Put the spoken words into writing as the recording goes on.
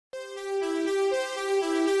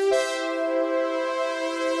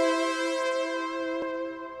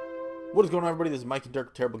What is going on, everybody? This is Mike and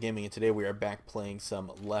Dirk, Terrible Gaming, and today we are back playing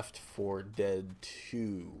some Left 4 Dead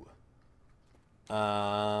 2.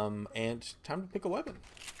 And time to pick a weapon.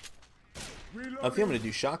 I think I'm going to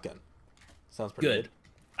do shotgun. Sounds pretty good.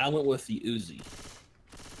 I went with the Uzi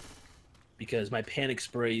because my panic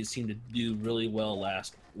sprays seemed to do really well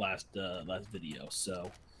last video.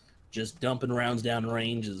 So just dumping rounds down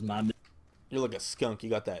range is my. You're like a skunk. You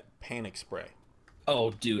got that panic spray.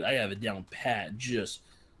 Oh, dude, I have it down pat. Just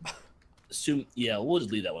assume. Yeah, we'll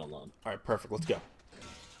just leave that one alone. All right, perfect. Let's go.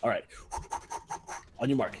 All right. On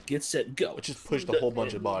your mark, get set, go. Let's just push the whole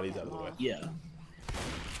bunch of bodies out of the way. Yeah.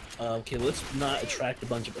 Okay, let's not attract a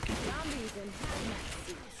bunch of people.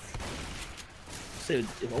 So,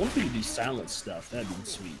 if I wonder if we could do silent stuff, that'd be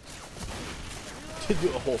sweet. To do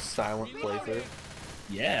a whole silent playthrough.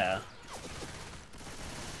 Yeah.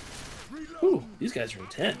 Ooh, these guys are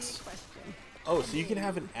intense. Oh, so you can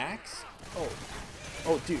have an axe?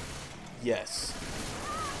 Oh, dude. Yes.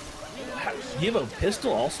 Do you have a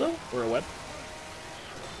pistol also, or a weapon?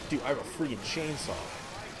 Dude, I have a freaking chainsaw.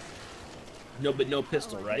 No, but no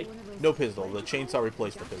pistol, right? No pistol. The chainsaw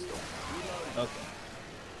replaced the pistol. Okay.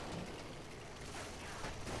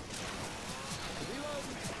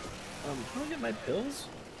 Can I get my pills?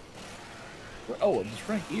 Oh, it's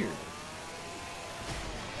right here.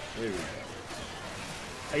 There we go.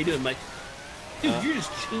 How you doing, Mike? Dude, you're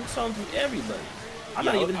just chainsawing through everybody. I'm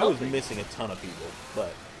not even helping. I was missing a ton of people,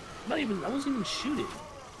 but I wasn't even shooting.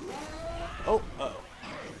 Oh,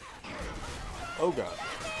 oh god.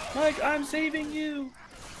 Mike, I'm saving you.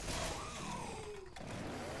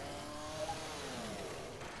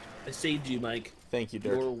 I saved you, Mike. Thank you,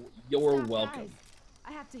 Dirk. You're welcome.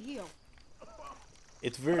 I have to heal.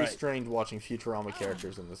 It's very strange watching Futurama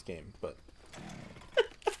characters in this game, but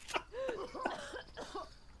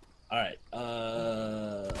alright,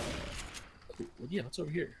 yeah, what's over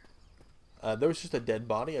here? There was just a dead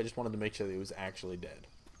body. I just wanted to make sure that it was actually dead.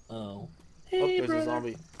 Oh. Hey, there's brother. a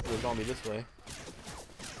zombie. There's a zombie this way.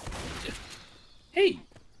 Hey,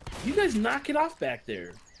 you guys knock it off back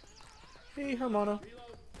there. Hey, Hermano.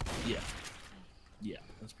 Yeah. Yeah,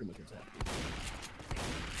 that's pretty much what's happening.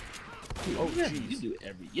 Dude, oh, jeez. jeez. You do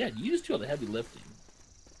yeah, you just do all the heavy lifting.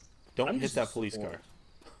 Don't hit that police car.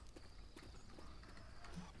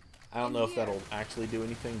 I don't know if that'll actually do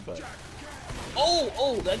anything, but...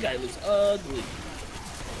 Oh, that guy looks ugly.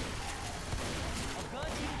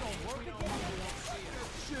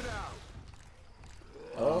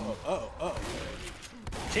 Oh.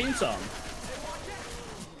 Chainsaw.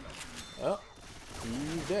 Oh,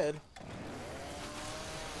 he's dead.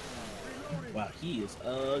 Wow, he is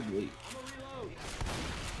ugly.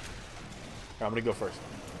 I'm gonna go first.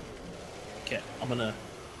 Okay, I'm gonna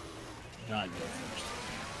not go first.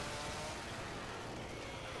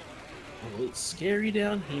 Oh, it's scary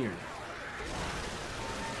down here.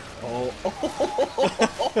 Oh,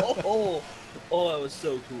 that was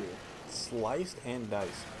so cool. Sliced and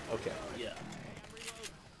diced. Okay. Yeah.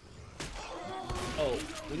 Oh,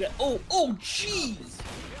 we got. Oh, jeez.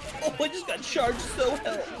 Oh, I just got charged so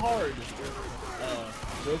hard.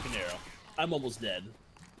 Broken arrow. I'm almost dead.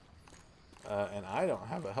 And I don't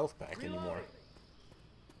have a health pack anymore.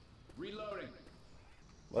 Reloading.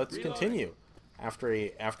 Let's continue.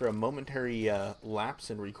 After a momentary lapse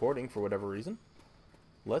in recording for whatever reason,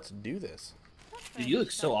 let's do this. Dude, you look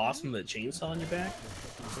so awesome with a chainsaw on your back.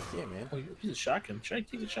 Yeah, man. Oh, you're a shotgun. Should I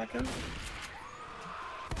take the shotgun?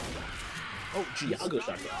 Oh, jeez. Yeah, I'll go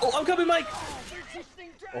shotgun. Oh, I'm coming, Mike!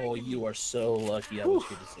 Oh, you are so lucky I was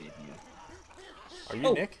here to save you. Are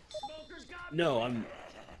you Nick? No, I'm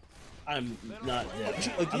not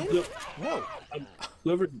dead. Again? No.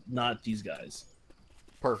 Whoever, not these guys.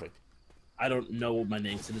 Perfect. I don't know what my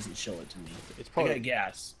name is. It doesn't show it to me. It's probably... I got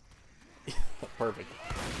gas. Perfect.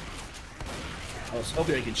 I was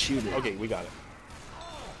hoping I could shoot it. Okay, we got it.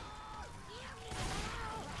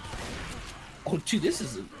 Oh, dude, this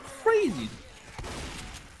is crazy.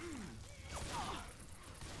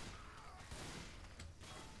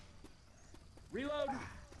 Reload.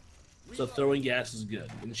 So throwing gas is good,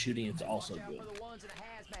 and shooting it's also good.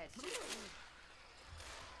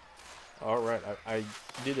 Alright, I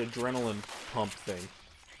did adrenaline pump thing.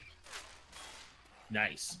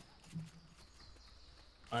 Nice.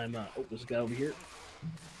 Oh, there's a guy over here.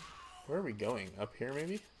 Where are we going? Up here,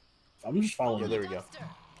 maybe? I'm just following. Yeah, there we go.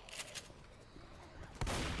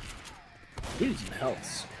 We need some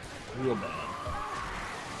health. Real bad.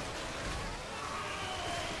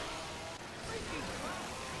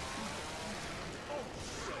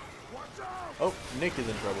 Oh, Nick is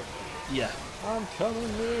in trouble. Yeah. I'm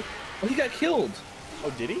coming, Nick. Oh, he got killed. Oh,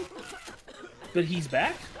 did he? But he's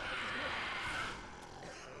back?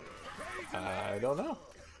 I don't know.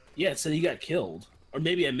 Yeah, it said he got killed. Or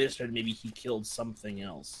maybe I misheard. Maybe he killed something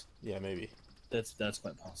else. Yeah, maybe. That's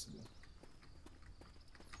quite possible.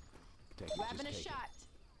 Grabbing a shot.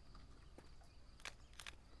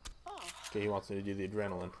 Oh. Okay, he wants me to do the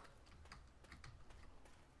adrenaline.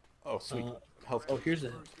 Oh, sweet. Health Oh, kit.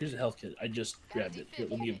 here's a health kit. I just grabbed it. Here,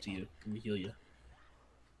 let me give it to you. Let me heal you.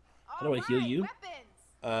 How do I heal you?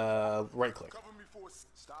 Right click.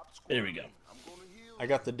 There we go. I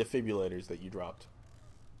got the defibrillators that you dropped.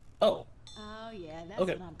 Oh. Oh yeah, that's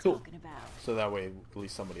Okay, what I'm cool. talking about. So that way, at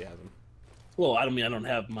least somebody has them. Well, I don't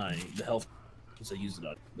have the health since I used it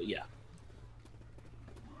on. But yeah.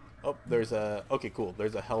 Oh, there's a... Okay, cool.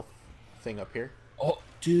 There's a health thing up here. Oh,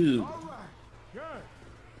 dude.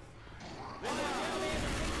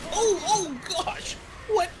 Oh gosh.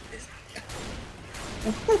 What?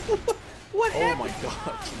 What happened? Oh my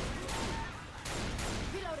god.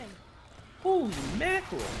 Reloading. Holy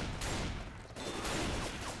mackerel.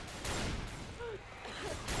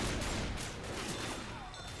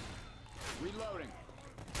 Reloading.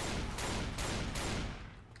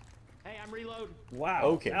 Hey, I'm reloading. Wow.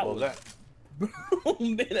 Okay, well was... Oh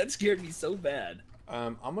man, that scared me so bad.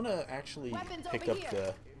 I'm gonna actually Weapons pick over up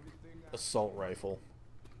the assault rifle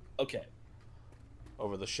Okay.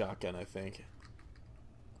 over the shotgun, I think.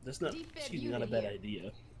 That's not, not a bad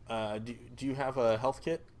idea. Do you have a health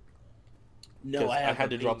kit? No, I had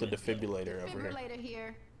to a drop the payment, defibrillator over here. Defibrillator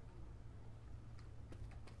here.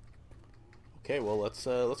 Okay, well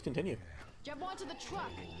let's continue. Jump onto the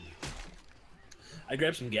truck. I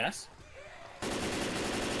grabbed some gas. I'm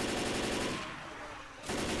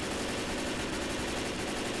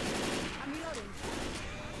reloading.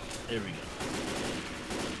 There we go.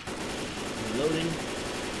 Reloading.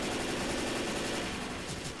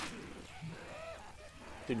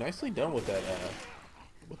 Dude, nicely done with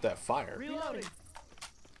that fire. Reloading.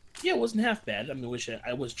 Yeah, it wasn't half bad. I mean, I should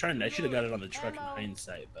have got it on the truck in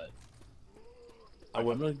hindsight, but I'm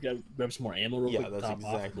gonna grab some more ammo real quick. Yeah, that's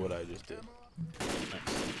exactly what I just did.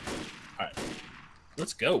 Nice. All right,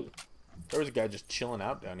 let's go. There was a guy just chilling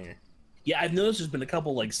out down here. Yeah, I've noticed there's been a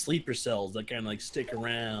couple like sleeper cells that kind of like stick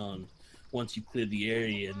around once you clear the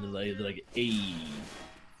area, and they're like, hey.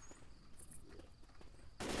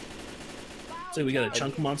 So we got a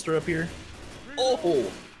chunk monster up here. Oh,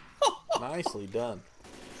 Nicely done.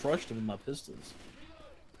 crushed him with my pistols.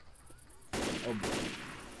 Oh boy.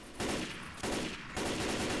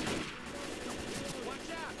 Watch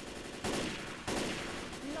out.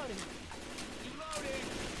 Reloading.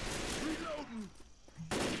 Reloading.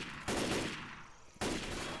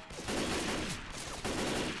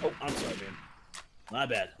 Oh, I'm sorry, man. My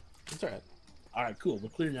bad. It's alright. All right, cool. We're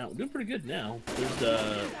clear now. We're doing pretty good now.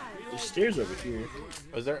 There's stairs over here.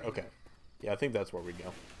 Oh, is there? Okay. Yeah, I think that's where we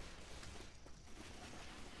go.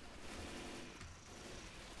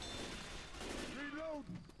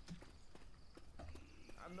 Reloading.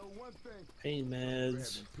 I know one thing. Pain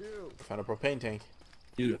meds. I found a propane tank.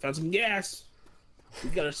 Dude, I found some gas.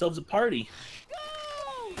 We got ourselves a party. Go!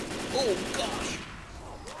 Oh gosh.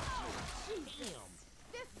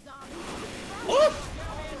 This zombie. Oh!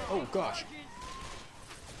 Oh gosh.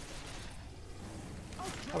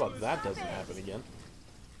 How about that doesn't happen again?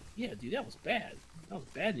 Yeah, dude, that was bad. That was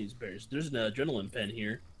bad news bears. There's an adrenaline pen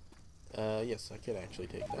here. Yes, I could actually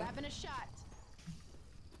take that. Grabbing a shot.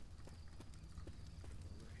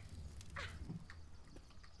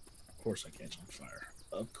 Of course I catch on fire.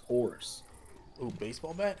 Of course. Ooh,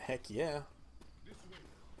 baseball bat? Heck yeah.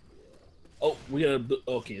 Oh, we got a...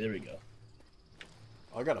 Okay, there we go.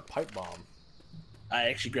 I got a pipe bomb. I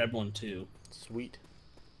actually grabbed one too. Sweet.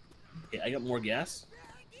 Okay, I got more gas.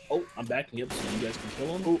 Oh, I'm backing up so you guys can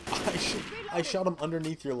kill him. Ooh, I shot him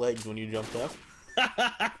underneath your legs when you jumped up.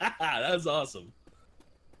 That was awesome.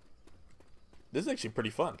 This is actually pretty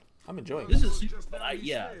fun. I'm enjoying This it. is super fun.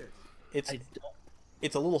 Yeah. It's I don't...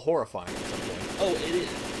 it's a little horrifying at some point. Oh, it is.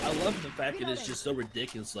 I love the fact that it's just so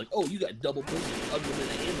ridiculous. Like, oh, you got double pistols,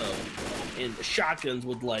 unlimited ammo, and shotguns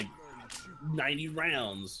with like 90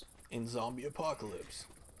 rounds. In zombie apocalypse.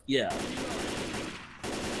 Yeah.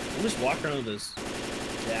 I'm just walking around with this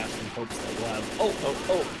gas in hopes that we'll have.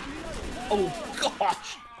 Oh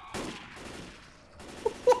gosh!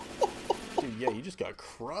 Dude, yeah, you just got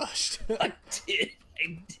crushed. I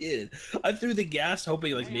did. I threw the gas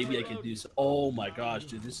hoping like maybe I could do so. Oh my gosh,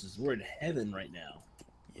 dude, we're in heaven right now.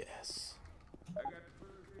 Yes.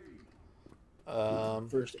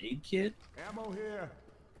 First aid kit. Ammo here.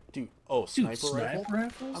 Dude, oh, Dude, sniper rifle?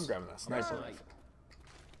 rifles? I'm grabbing that sniper rifle.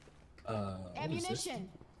 What is this? Ammunition.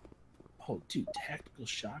 Oh, dude, tactical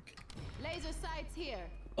shock. Laser sights here.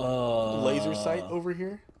 Laser sight over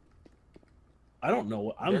here? I don't know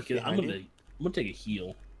what I'm Derek gonna. I'm behind gonna. you? I'm gonna take a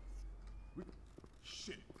heal.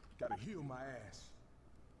 Shit, gotta heal my ass.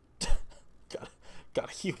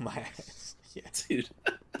 Gotta heal my ass. Yeah, Dude.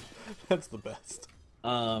 that's the best.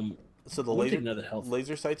 So the I'm gonna take another health.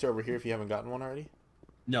 laser sights are over here if you haven't gotten one already.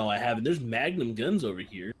 No, I haven't. There's Magnum guns over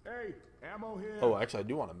here. Hey, ammo here. Oh, actually, I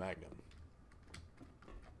do want a Magnum.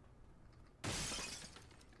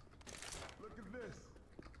 Look at this.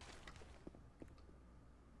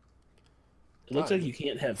 It looks like you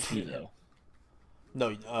can't have two though.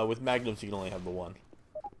 No, with Magnums you can only have the one.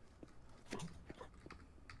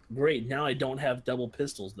 Great. Now I don't have double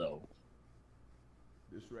pistols though.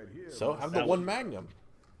 This right here. So have the That one one- Magnum.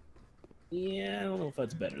 Yeah, I don't know if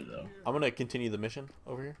that's better though. I'm gonna continue the mission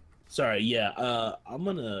over here. Sorry. Yeah. I'm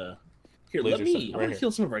gonna. Here, Laser let me. sight, I'm right gonna here.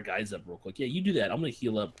 heal some of our guys up real quick. Yeah, you do that. I'm gonna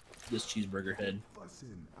heal up this cheeseburger head.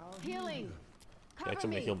 Bussin' out Healing. here. Yeah, Cover actually, I'm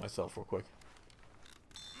me. gonna heal myself real quick.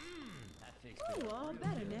 Ooh, all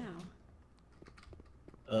better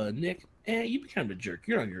now. Nick, you become a jerk.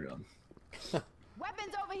 You're on your own.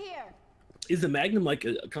 Weapons over here. Is the Magnum like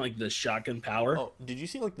kind of like the shotgun power? Oh, did you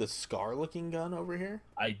see like the scar-looking gun over here?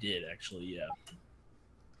 I did actually. Yeah.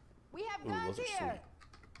 We have Ooh, guns those are here.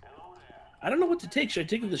 sweet. I don't know what to take. Should I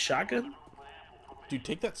take the shotgun? Dude,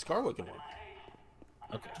 take that scar-looking one.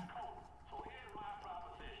 Okay.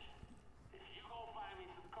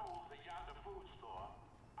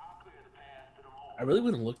 I really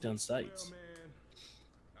wouldn't look down sights. Well, man,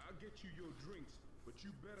 I'll get you your drinks, but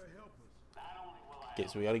you better help us. Okay,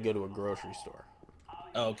 so we gotta go to a grocery store.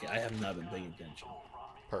 Oh, okay, I have not been paying attention.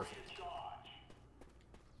 Perfect.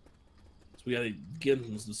 So we gotta get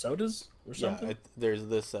him some sodas or something. Yeah, there's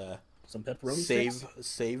this Some pepperoni sticks?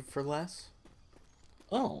 save for less.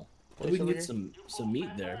 Oh, well, Place we can over get here? some meat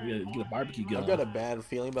there. We gotta get a barbecue going. I've got a bad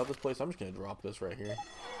feeling about this place. I'm just gonna drop this right here.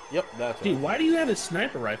 Yep, that's Dude, right. why do you have a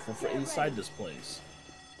sniper rifle for inside this place?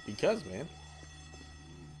 Because, man,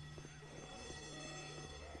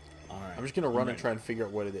 All right. I'm just gonna run and try and figure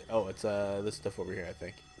out what it is. Oh, it's this stuff over here, I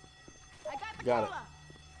think. I got the Got it. cola.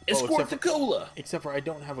 Escort except the cola. Except for I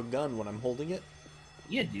don't have a gun when I'm holding it.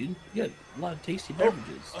 Yeah, dude. You got a lot of tasty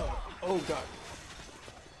beverages. Oh god.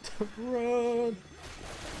 Run.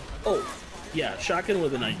 Oh, yeah, shotgun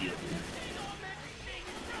with an idea, dude.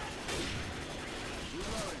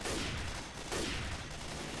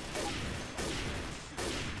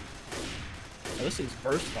 Oh, this thing's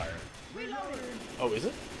burst fire. Oh, is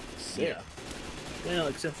it? Sick. Yeah. Well,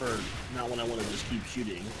 except for not when I want to just keep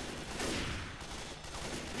shooting.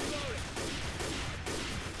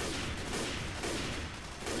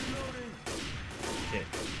 Okay,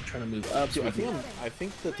 trying to move up. Dude, so I we can- think I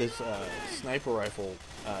think that this sniper rifle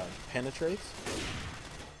penetrates.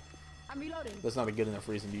 I'm reloading. That's not a good enough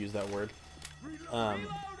reason to use that word. Ammo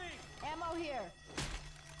here.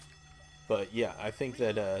 But yeah, I think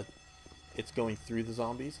that it's going through the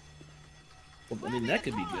zombies. Well, I mean, that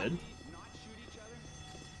could be good.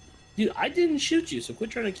 Dude, I didn't shoot you, so quit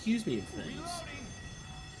trying to accuse me of things.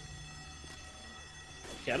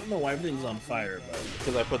 Okay, I don't know why everything's on fire, but...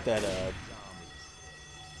 Because I put that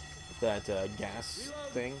gas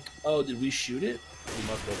thing. Oh, did we shoot it? You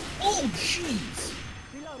must have. Oh, jeez!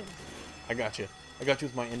 Reloading. I got you. I got you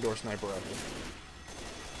with my indoor sniper rifle.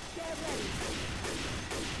 Get ready.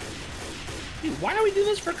 Dude, why are we doing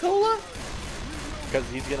this for Cola? Because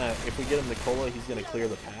he's gonna, if we get him the cola, he's gonna clear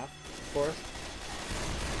the path for us.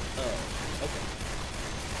 Oh, okay.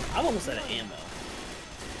 I'm almost out of ammo.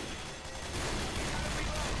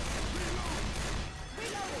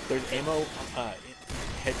 There's ammo.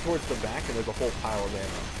 Head towards the back, and there's a whole pile of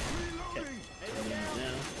ammo. Okay.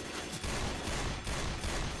 Now.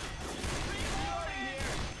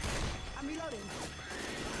 I'm reloading.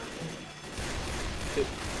 Good.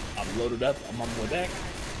 I'm loaded up. I'm on my way back.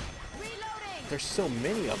 Reloading. There's so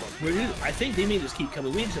many of them. I think they may just keep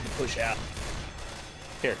coming. We just have to push out.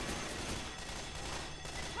 Here.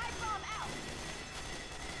 Pipe bomb out.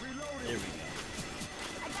 There we go.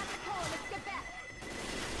 I got the cola. Let's get back.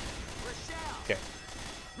 Okay.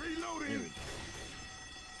 There we Reloading.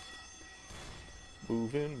 go.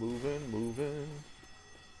 Moving, moving, moving.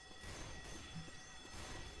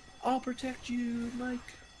 I'll protect you, Mike.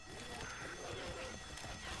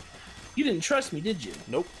 You didn't trust me, did you?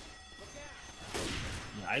 Nope.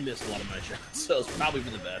 Yeah, I missed a lot of my shots, so it's probably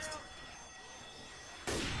for the best.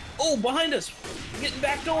 Oh, behind us! We're getting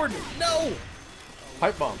backdoored! No!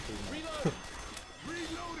 Pipe bomb.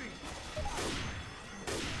 Reloading.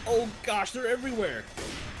 Oh gosh, they're everywhere.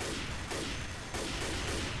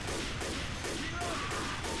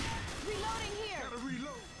 Reloading here. Gotta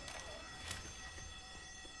reload.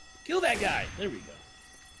 Kill that guy. There we go.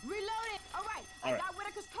 Reloading. All right. I All right. got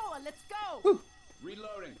Whitaker's cola. Let's go. Whew.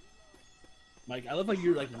 Reloading. Mike, I love how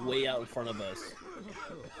you're like way out in front of us.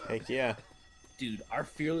 Heck yeah. Dude, our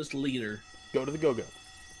fearless leader. Go to the go-go.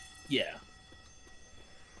 Yeah.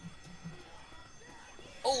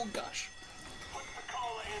 Oh gosh.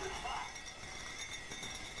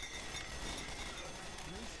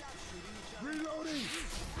 Reloading.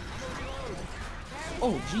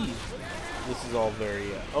 Oh geez. This is all very,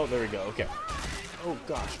 oh, there we go, okay. Oh,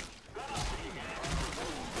 gosh.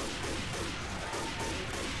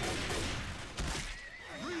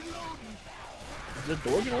 Is the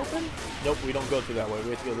door gonna open? Nope, we don't go through that way.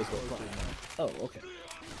 We have to go this way. Oh, okay.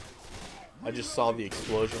 I just saw the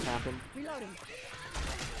explosion happen. Reloading.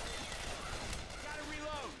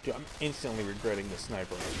 Dude, I'm instantly regretting the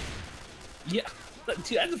sniper. Yeah.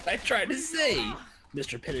 Dude, that's what I tried to say,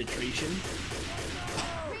 Mr. Penetration.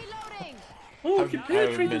 Reloading. Oh, I've- we can I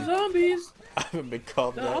penetrate the haven't zombies. I haven't been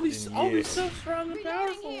called that I'll be in years. so strong and Reloading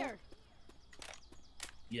powerful. here.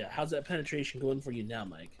 Yeah, how's that penetration going for you now,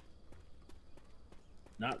 Mike?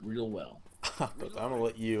 Not real well. But I'm gonna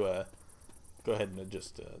let you go ahead and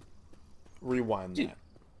just rewind Dude. that.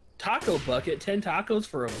 Taco bucket, 10 tacos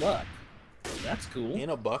for $1. That's cool. In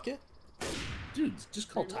a bucket? Dude, it's just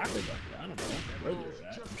called taco bucket. I don't know where they're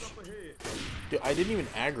at. Just up ahead. Dude, I didn't even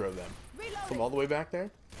aggro them from all the way back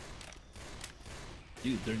there.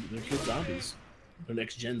 Dude, they're good zombies. They're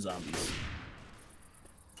next-gen zombies.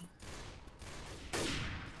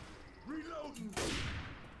 Reloading.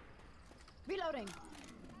 Reloading.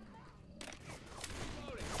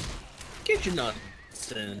 Get your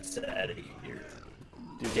nonsense out of here.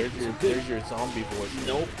 Dude, there's your zombie voice.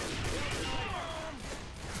 Nope.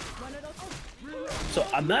 One of those. So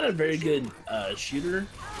I'm not a very good shooter.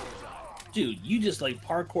 Dude, you just like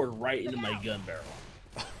parkoured right into my gun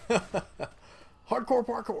barrel. Hardcore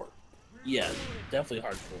parkour. Yeah, definitely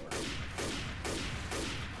hardcore.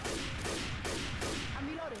 I'm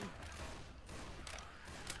reloading.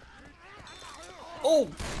 Oh!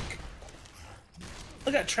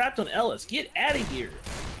 I got trapped on Ellis. Get out of here.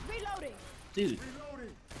 Reloading. Dude,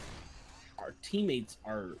 Reloading. our teammates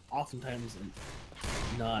are oftentimes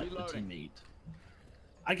not a teammate.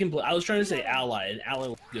 I was trying to say ally, and ally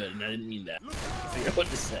was good, and I didn't mean that. I figured out what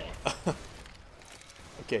to say.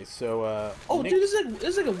 Okay, so Oh, Nick- dude, this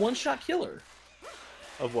is like a one-shot killer.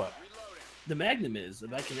 of what? The Magnum is,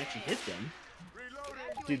 if I can actually hit them.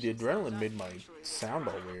 Dude, the adrenaline made my sound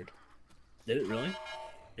all weird. Did it really?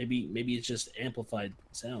 Maybe it's just amplified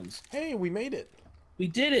sounds. Hey, we made it. We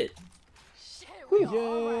did it!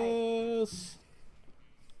 Yes.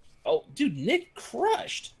 Oh, dude, Nick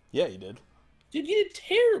crushed. Yeah, you did. Dude, you did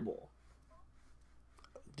terrible.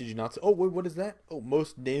 Did you not say? Oh, wait, what is that? Oh,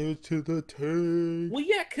 most damage to the tank. Well,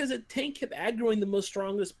 yeah, because the tank kept aggroing the most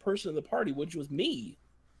strongest person in the party, which was me.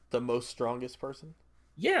 The most strongest person?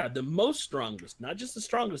 Yeah, the most strongest. Not just the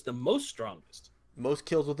strongest, the most strongest. Most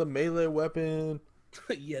kills with a melee weapon.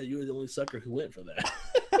 Yeah, you were the only sucker who went for that.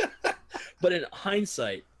 But in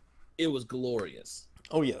hindsight, it was glorious.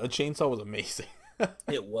 Oh, yeah, the chainsaw was amazing.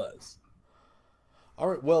 It was. All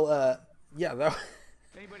right, well, yeah, that.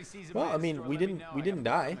 Anybody sees a Well, man I mean, store, we let me didn't know. we I didn't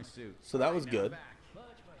got a bullet die, in my suit. so that was Now good. back.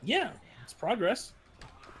 Yeah, it's progress.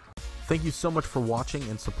 Thank you so much for watching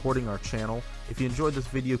and supporting our channel. If you enjoyed this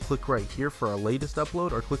video, click right here for our latest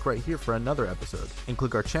upload, or click right here for another episode, and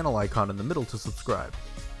click our channel icon in the middle to subscribe.